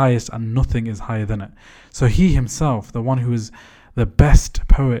is the highest, and nothing is higher than it." So he himself, the one who is the best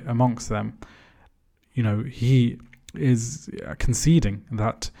poet amongst them, he is conceding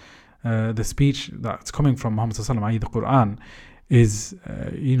that the speech that's coming from Muhammad sallallahu alaihi wasallam, the Quran, is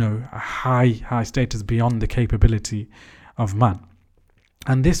a high status beyond the capability of man.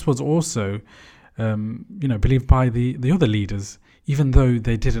 And this was also believed by the other leaders, even though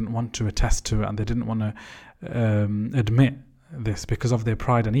they didn't want to attest to it and they didn't want to admit this because of their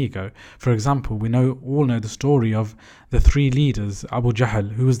pride and ego. For example, we all know the story of the three leaders. Abu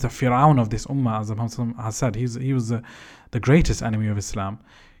Jahl, who was the Fir'aun of this ummah, as the Prophet has said, he was the greatest enemy of Islam.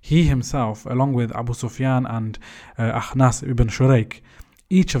 He himself, along with Abu Sufyan and Akhnas ibn Shuraik,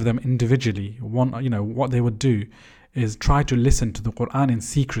 each of them individually, what they would do is try to listen to the Quran in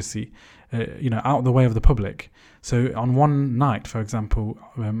secrecy, out of the way of the public. So on one night, for example,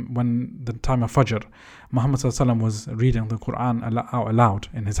 when the time of Fajr, Muhammad sallallahu alaihi wasallam was reading the Quran out aloud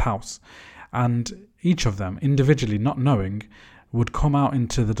in his house, and each of them individually, not knowing, would come out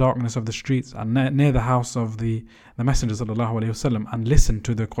into the darkness of the streets and near the house of the Messenger sallallahu alaihi wasallam and listen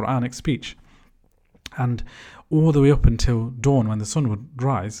to the Quranic speech, and all the way up until dawn when the sun would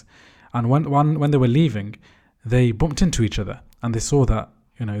rise. And when they were leaving, they bumped into each other and they saw that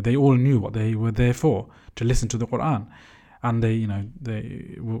they all knew what they were there for, to listen to the Quran. And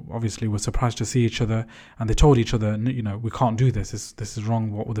they obviously were surprised to see each other, and they told each other, we can't do this. This is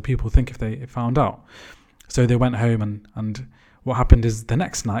wrong. What would the people think if they found out? So they went home, and what happened is the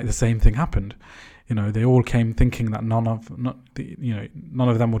next night the same thing happened. They all came thinking that none of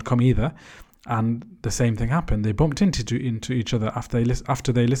them would come either, and the same thing happened. They bumped into each other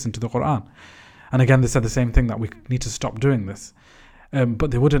after they listened to the Quran, and again they said the same thing, that we need to stop doing this.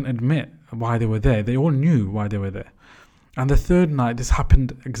 But they wouldn't admit why they were there. They all knew why they were there. And the third night, this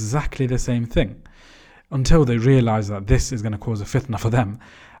happened exactly the same thing, until they realized that this is going to cause a fitna for them,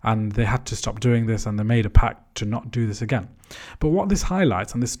 and they had to stop doing this, and they made a pact to not do this again. But what this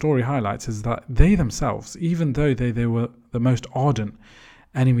highlights, and this story highlights, is that they themselves, even though they were the most ardent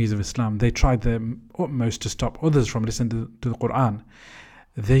enemies of Islam, they tried their utmost to stop others from listening to the Quran.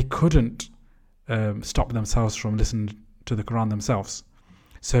 They couldn't stop themselves from listening to the Quran themselves.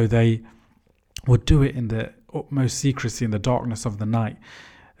 So they would do it in the utmost secrecy, in the darkness of the night,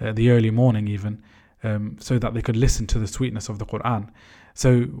 the early morning even, so that they could listen to the sweetness of the Quran.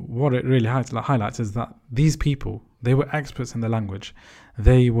 So what it really highlights is that these people, they were experts in the language.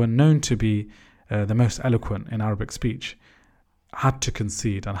 They were known to be the most eloquent in Arabic speech, had to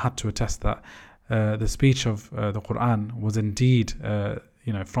concede and had to attest that the speech of the Quran was indeed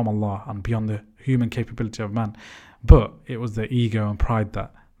from Allah and beyond the human capability of man. But it was their ego and pride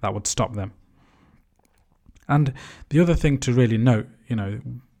that would stop them. And the other thing to really note,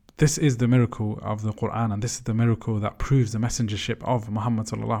 this is the miracle of the Quran, and this is the miracle that proves the messengership of Muhammad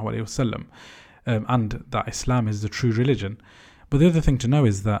sallallahu alaihi wasallam, and that Islam is the true religion. But the other thing to know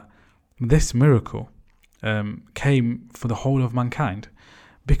is that this miracle came for the whole of mankind,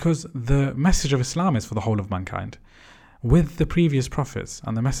 because the message of Islam is for the whole of mankind. With the previous prophets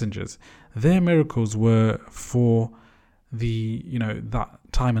and the messengers, their miracles were for that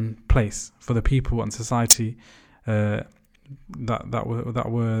time and place, for the people and society that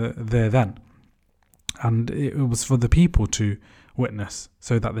were there then, and it was for the people to witness,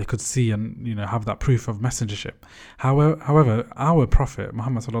 so that they could see and have that proof of messengership. However, our Prophet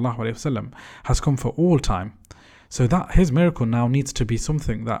Muhammad sallallahu alaihi wasallam has come for all time, so that his miracle now needs to be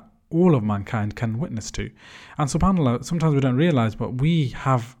something that all of mankind can witness to. And subhanAllah, sometimes we don't realize, but we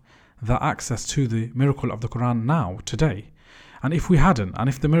have that access to the miracle of the Quran now, today. And if we hadn't, and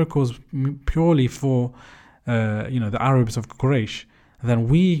if the miracle was purely for the Arabs of Quraysh, then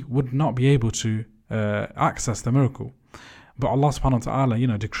we would not be able to access the miracle. But Allah subhanahu wa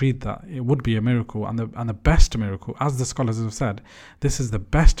ta'ala, decreed that it would be a miracle, and the best miracle, as the scholars have said, this is the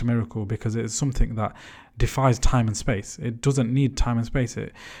best miracle because it is something that defies time and space. It doesn't need time and space.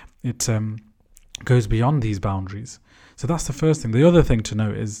 It goes beyond these boundaries. So that's the first thing. The other thing to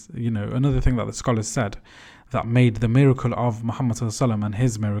note is, another thing that the scholars said that made the miracle of Muhammad sallallahu alaihi wasallam and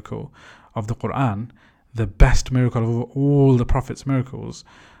his miracle of the Quran the best miracle of all the Prophet's miracles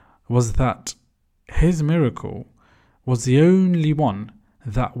was that his miracle was the only one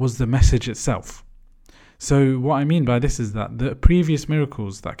that was the message itself. So what I mean by this is that the previous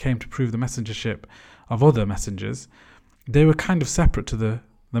miracles that came to prove the messengership of other messengers, they were kind of separate to the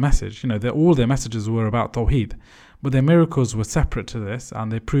message. All their messages were about Tawheed, but their miracles were separate to this,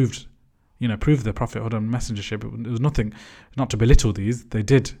 and they proved the prophethood and messengership. It was nothing, not to belittle these. They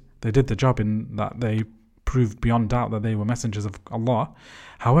did the job in that they proved beyond doubt that they were messengers of Allah.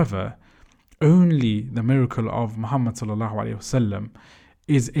 However, only the miracle of Muhammad sallallahu alaihi wasallam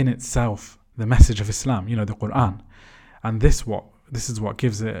is in itself the message of Islam, the Quran. And this is what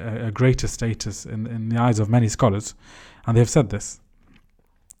gives it a greater status in the eyes of many scholars, and they have said this.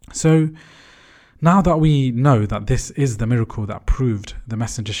 So now that we know that this is the miracle that proved the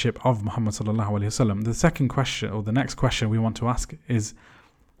messengership of Muhammad sallallahu alaihi wasallam, the second question, or the next question we want to ask is,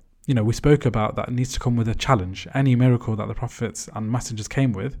 we spoke about that it needs to come with a challenge. Any miracle that the prophets and messengers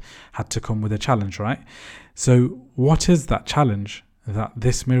came with had to come with a challenge, right? So what is that challenge that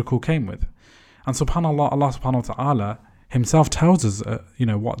this miracle came with? And subhanAllah, Allah subhanahu wa ta'ala himself tells us,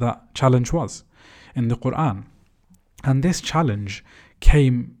 what that challenge was in the Quran. And this challenge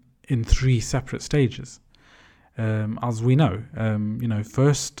came in 3 separate stages. As we know,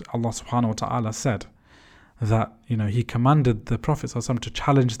 first Allah subhanahu wa ta'ala said that, he commanded the Prophet to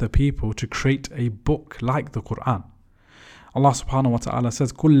challenge the people to create a book like the Quran. Allah subhanahu wa ta'ala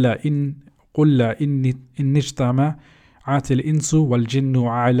says, قُلَّ إِنِّ اجْتَمَعَتِ الْإِنسُ وَالْجِنُّ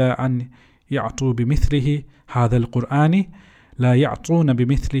عَلَىٰ أَنْ يَعْطُوا بِمِثْلِهِ هَذَا الْقُرْآنِ لَا يَعْطُونَ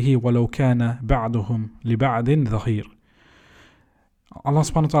بِمِثْلِهِ وَلَوْ كَانَ بَعْضُهُمْ لِبَعْضٍ ظَهِيرٌ. Allah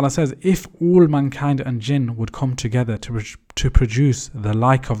subhanahu wa ta'ala says, if all mankind and jinn would come together to produce the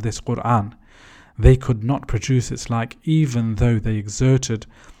like of this Quran, they could not produce its like, even though they exerted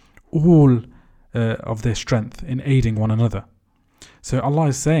all of their strength in aiding one another. So Allah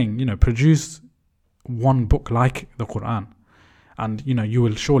is saying, produce one book like the Quran, and you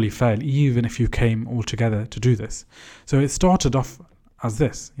will surely fail even if you came all together to do this. So it started off as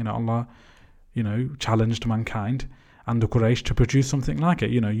this, Allah challenged mankind and the Quraysh to produce something like it.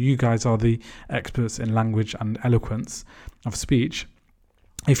 You guys are the experts in language and eloquence of speech.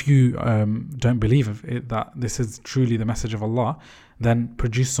 If you don't believe it, that this is truly the message of Allah, then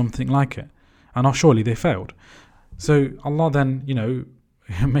produce something like it. And surely they failed. So Allah then,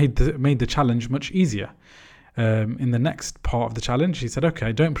 made the challenge much easier. In the next part of the challenge, He said,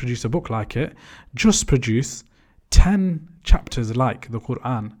 okay, don't produce a book like it, just produce 10 chapters like the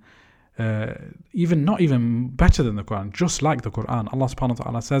Quran. Not even better than the Quran, just like the Quran. Allah subhanahu wa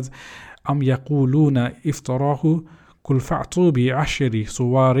ta'ala says, أَمْ يَقُولُونَ إِفْتَرَاهُ قُلْ فَأْتُوا بِعَشْرِ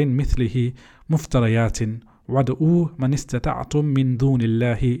صُوَارٍ مِثْلِهِ مُفْتَرَيَاتٍ وَادْعُوا مَنِ اسْتَطَعْتُم مِّن دُونِ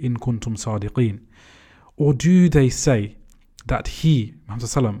اللَّهِ إِن كُنتُمْ صَادِقِينَ. Or do they say that He,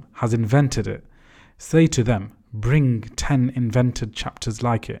 Muhammad has invented it? Say to them, bring 10 invented chapters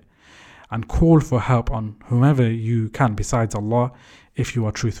like it, and call for help on whomever you can besides Allah, if you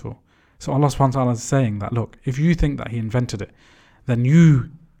are truthful. So Allah subhanahu wa ta'ala is saying that, look, if you think that He invented it, then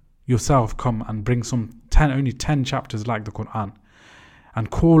you yourself come and bring only 10 chapters like the Quran, and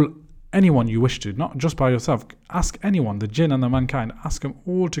call anyone you wish to, not just by yourself. Ask anyone, the jinn and the mankind, ask them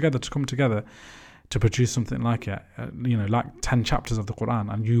all together to come together to produce something like it, like 10 chapters of the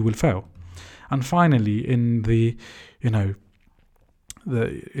Quran, and you will fail. And finally, in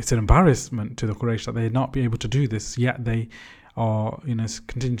it's an embarrassment to the Quraysh that they not be able to do this, yet they are,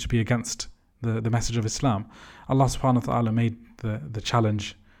 continue to be against the message of Islam. Allah subhanahu wa ta'ala made the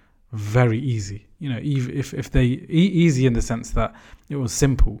challenge very easy. If they easy in the sense that it was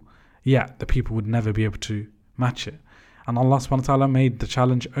simple, yet the people would never be able to match it. And Allah subhanahu wa ta'ala made the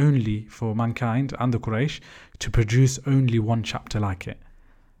challenge only for mankind and the Quraysh to produce only one chapter like it.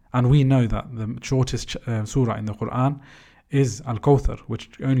 And we know that the shortest surah in the Quran is Al-Kawthar, which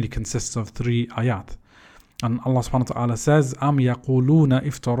only consists of 3 ayat. And Allah subhanahu wa ta'ala says, أَمْ يَقُولُونَ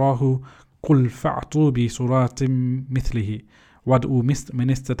إِفْتَرَاهُ قُلْ فَأْتُوا بِسُورَةٍ مِثْلِهِ وَادْعُوا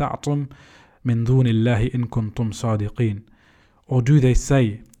مِنِ اسْتَطَعْتُم مِّن دُونِ اللَّهِ إِن كُنتُمْ صَادِقِينَ. Or do they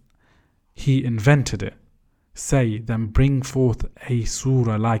say He invented it. Say, then bring forth a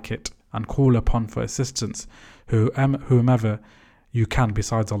surah like it and call upon for assistance whomever you can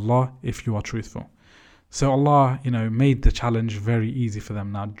besides Allah if you are truthful. So Allah, made the challenge very easy for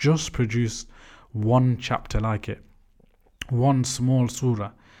them. Now just produce one chapter like it, one small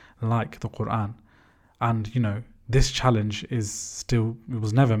surah like the Quran. And this challenge it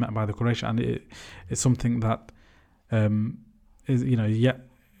was never met by the Quraysh, and it's something that the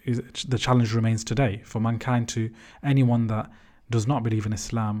challenge remains today for mankind, to anyone that does not believe in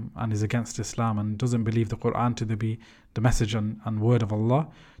Islam and is against Islam and doesn't believe the Quran to be the message and word of Allah,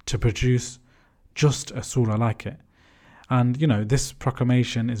 to produce just a surah like it. And this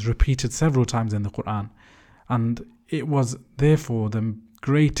proclamation is repeated several times in the Quran, and it was therefore the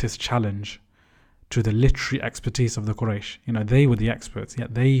greatest challenge to the literary expertise of the Quraysh. They were the experts,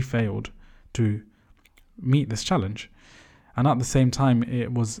 yet they failed to meet this challenge. And at the same time,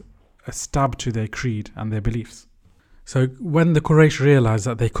 it was a stab to their creed and their beliefs. So when the Quraysh realized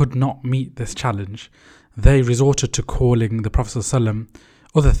that they could not meet this challenge, they resorted to calling the Prophet ﷺ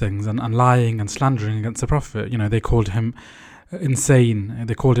other things and lying and slandering against the Prophet. They called him insane,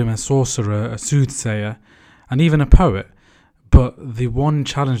 they called him a sorcerer, a soothsayer, and even a poet. But the one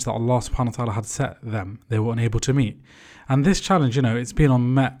challenge that Allah subhanahu wa ta'ala had set them, they were unable to meet. And this challenge, it's been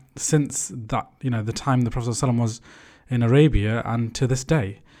unmet since that, the time the Prophet ﷺ was in Arabia and to this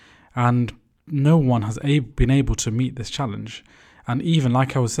day. And no one has been able to meet this challenge. And even,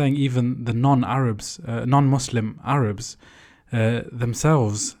 like I was saying, even the non-Muslim Arabs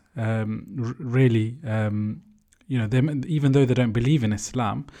themselves really, even though they don't believe in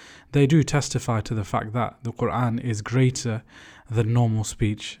Islam, they do testify to the fact that the Quran is greater than normal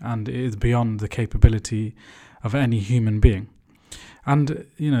speech and it is beyond the capability of any human being. And,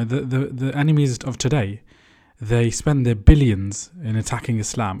 the enemies of today, they spend their billions in attacking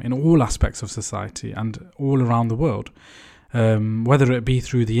Islam in all aspects of society and all around the world. Whether it be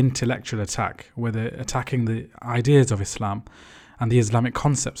through the intellectual attack, where they're attacking the ideas of Islam and the Islamic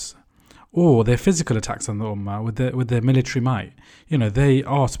concepts, or their physical attacks on the Ummah with their military might. They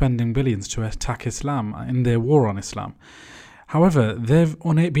are spending billions to attack Islam in their war on Islam. However, they've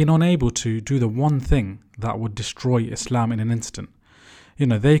been unable to do the one thing that would destroy Islam in an instant.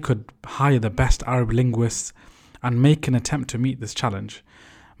 They could hire the best Arab linguists and make an attempt to meet this challenge,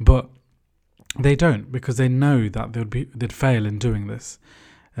 but they don't, because they know that they'd fail in doing this.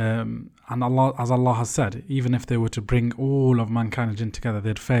 And Allah, as Allah has said, even if they were to bring all of mankind in together,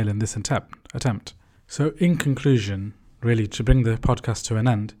 they'd fail in this attempt. So in conclusion, really, to bring the podcast to an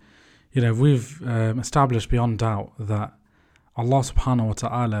end, we've established beyond doubt that Allah subhanahu wa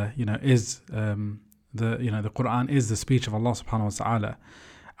ta'ala, is the Quran is the speech of Allah subhanahu wa ta'ala.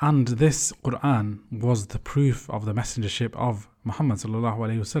 And this Quran was the proof of the messengership of Muhammad sallallahu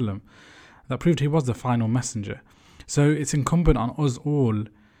alayhi wasallam, that proved he was the final messenger. So it's incumbent on us all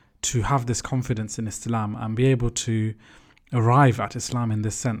to have this confidence in Islam and be able to arrive at Islam in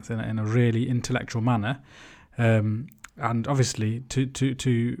this sense, in a really intellectual manner, and obviously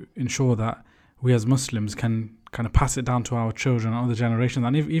to ensure that we as Muslims can kind of pass it down to our children and other generations,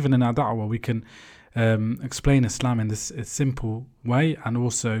 and even in our da'wah we can explain Islam in this simple way, and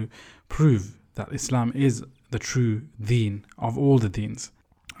also prove that Islam is the true deen of all the deens.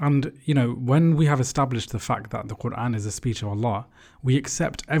 And when we have established the fact that the Quran is the speech of Allah, we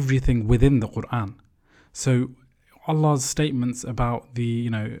accept everything within the Quran. So Allah's statements about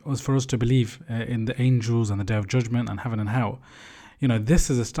for us to believe in the angels and the Day of Judgment and heaven and hell,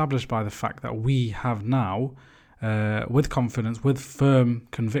 this is established by the fact that we have now, with confidence, with firm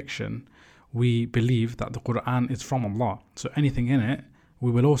conviction, we believe that the Quran is from Allah. So anything in it,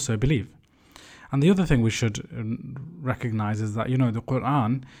 we will also believe. And the other thing we should recognize is that, the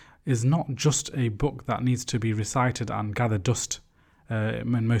Quran is not just a book that needs to be recited and gather dust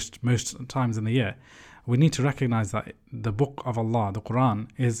most times in the year. We need to recognize that the book of Allah, the Quran,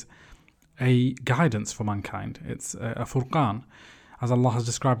 is a guidance for mankind. It's a furqan, as Allah has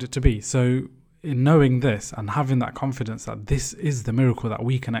described it to be. So in knowing this and having that confidence that this is the miracle that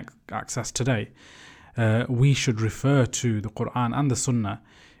we can access today, we should refer to the Quran and the Sunnah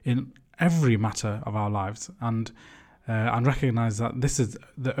in every matter of our lives, and recognize that this is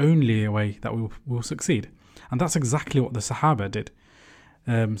the only way that we will succeed. And that's exactly what the Sahaba did.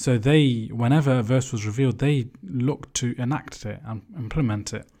 So they, whenever a verse was revealed, they looked to enact it and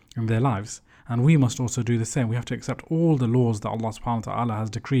implement it in their lives. And we must also do the same. We have to accept all the laws that Allah subhanahu wa ta'ala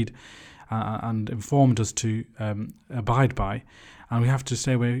has decreed and informed us to abide by. And we have to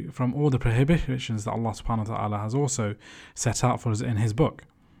stay away from all the prohibitions that Allah subhanahu wa ta'ala has also set out for us in His book,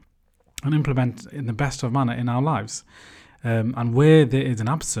 and implement in the best of manner in our lives. And where there is an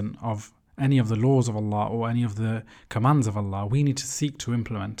absence of any of the laws of Allah or any of the commands of Allah, we need to seek to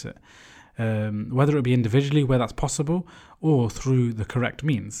implement it. Whether it be individually where that's possible or through the correct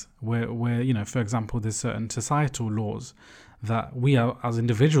means where you know, for example, there's certain societal laws that we are, as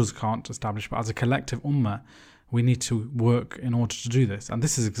individuals can't establish, but as a collective ummah we need to work in order to do this. And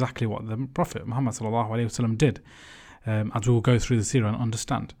this is exactly what the Prophet Muhammad ﷺ did, as we will go through the seerah and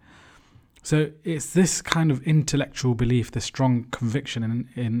understand. So it's this kind of intellectual belief, this strong conviction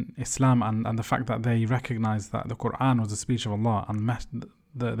in Islam and the fact that they recognize that the Quran was the speech of Allah and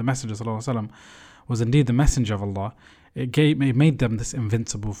the Messenger ﷺ was indeed the messenger of Allah. It made them this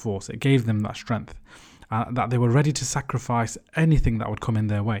invincible force. It gave them that strength, that they were ready to sacrifice anything that would come in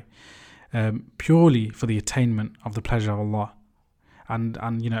their way, purely for the attainment of the pleasure of Allah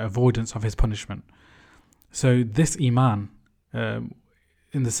and you know, avoidance of His punishment. So this iman,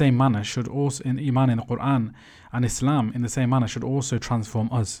 in the same manner, should also, in iman in the Quran and Islam in the same manner, should also transform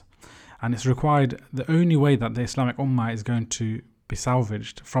us. And it's required, the only way that the Islamic Ummah is going to be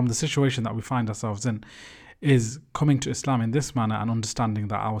salvaged from the situation that we find ourselves in is coming to Islam in this manner and understanding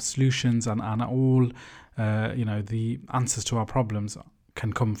that our solutions and all you know, the answers to our problems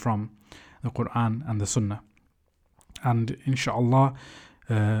can come from the Quran and the Sunnah. And inshallah,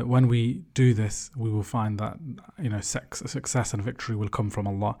 when we do this, we will find that, you know, success and victory will come from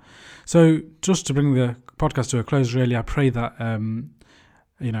Allah. So just to bring the podcast to a close, really, I pray that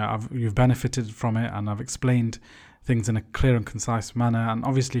you know, you've benefited from it, and I've explained things in a clear and concise manner. And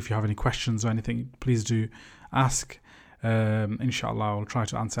obviously, if you have any questions or anything, please do ask. Inshallah, I'll try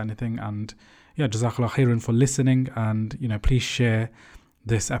to answer anything. And yeah, Jazakallah khairan for listening, and you know, please share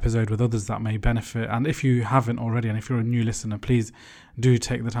this episode with others that may benefit. And if you haven't already, and if you're a new listener, please do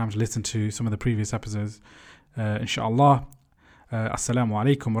take the time to listen to some of the previous episodes. Inshallah. Assalamu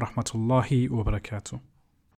alaikum wa rahmatullahi wa barakatuh.